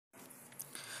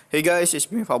Hey guys, it's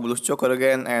me Fabulous Joker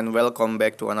again and welcome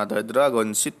back to another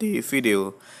Dragon City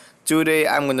video. Today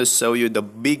I'm gonna show you the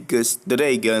biggest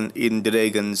dragon in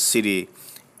Dragon City.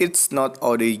 It's not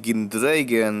Origin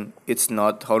Dragon, it's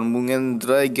not Hormungen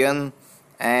Dragon,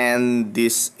 and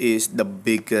this is the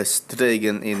biggest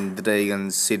dragon in Dragon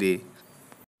City.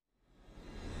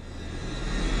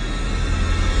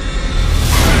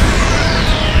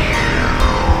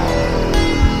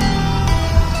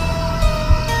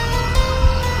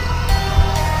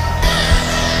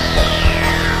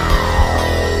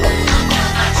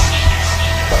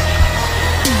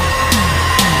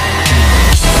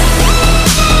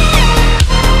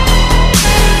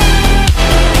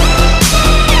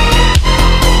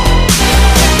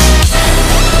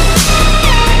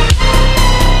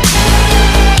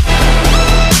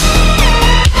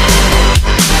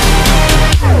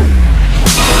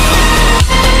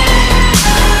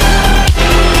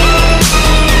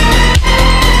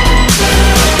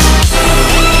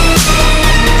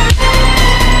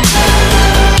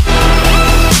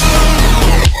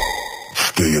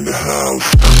 Stay in the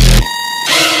house.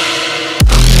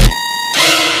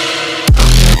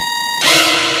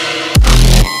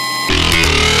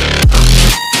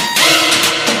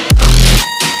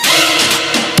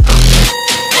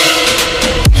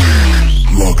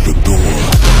 Lock the door.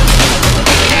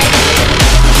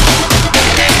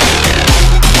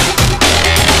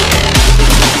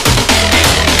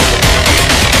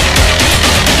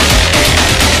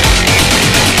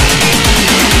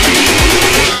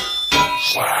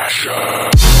 Slasher.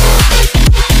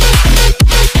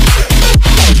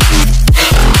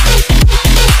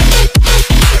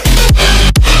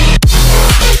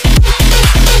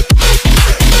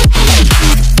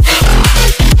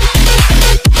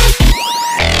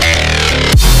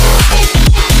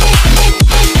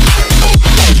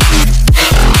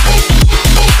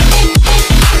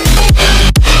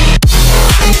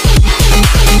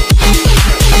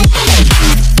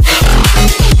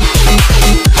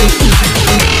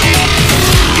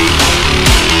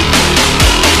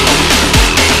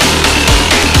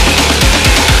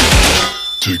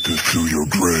 Take this to your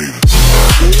grave.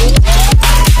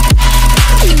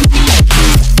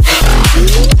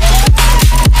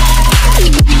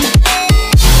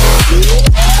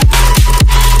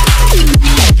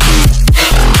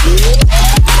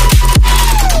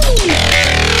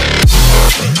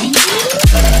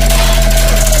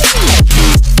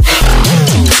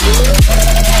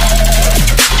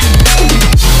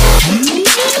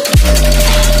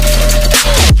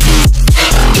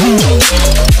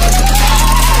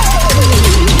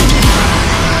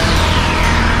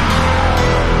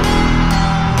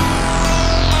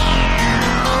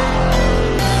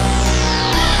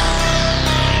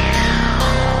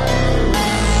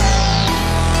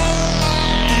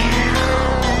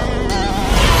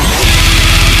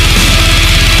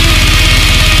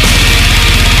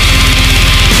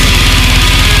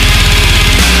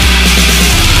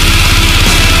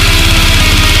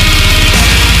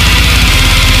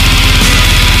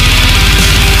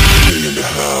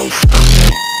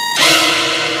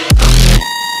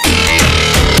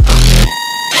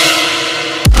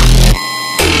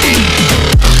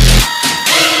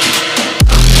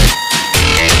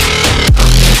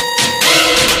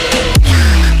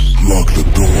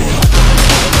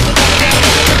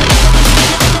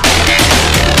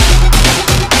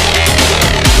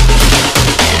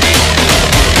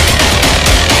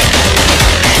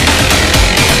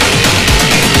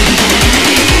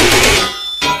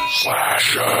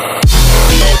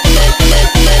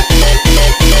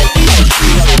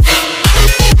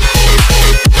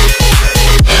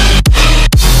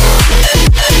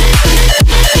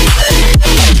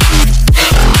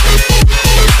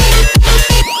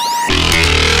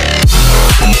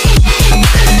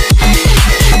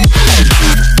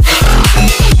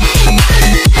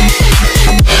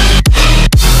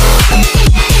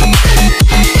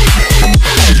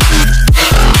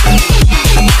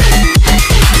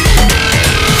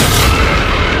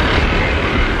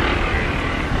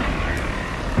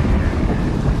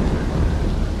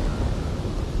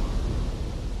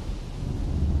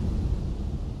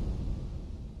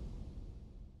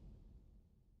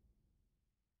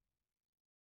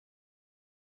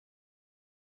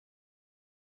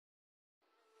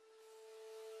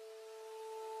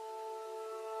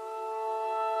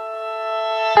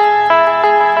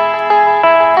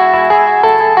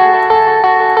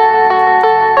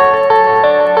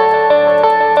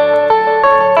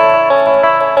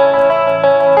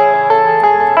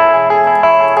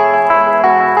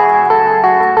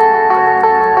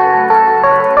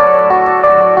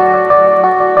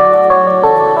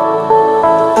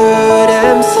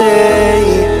 Some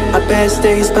say our best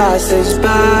days pass us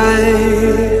by,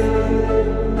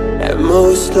 and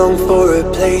most long for a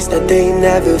place that they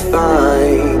never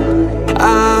find.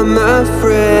 I'm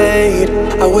afraid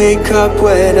I wake up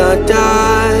when I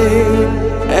die,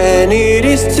 and it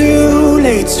is too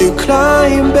late to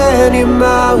climb any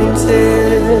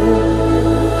mountain.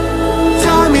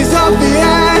 Time is of the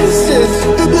essence,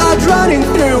 the blood running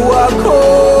through our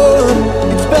core.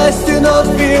 It's best to not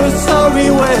feel sorry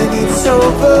when it's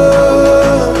over.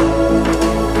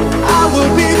 I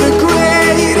will be the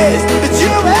greatest that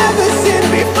you've ever seen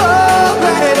before,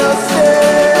 and I'll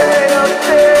stay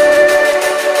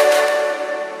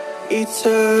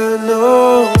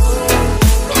eternal.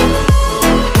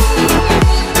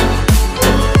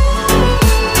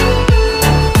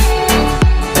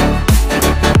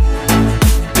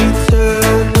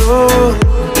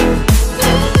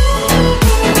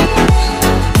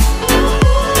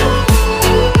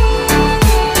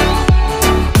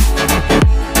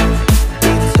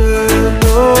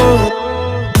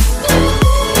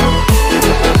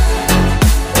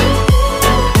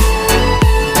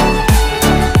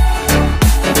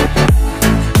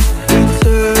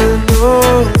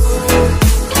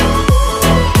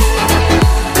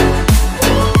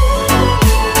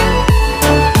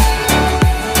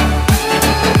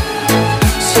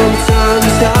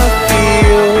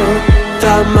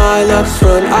 My luck's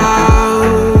run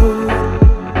out.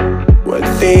 When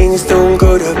things don't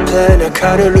go to plan, I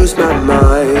kinda lose my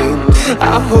mind.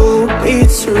 I hope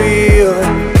it's real,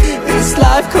 this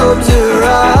life comes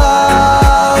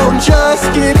around. Just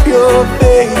keep your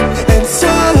faith and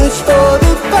search for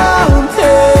the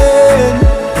fountain.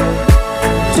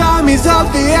 Time is of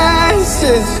the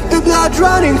essence, the blood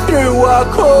running through our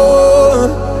core.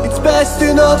 It's best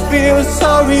to not feel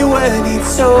sorry when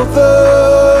it's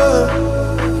over.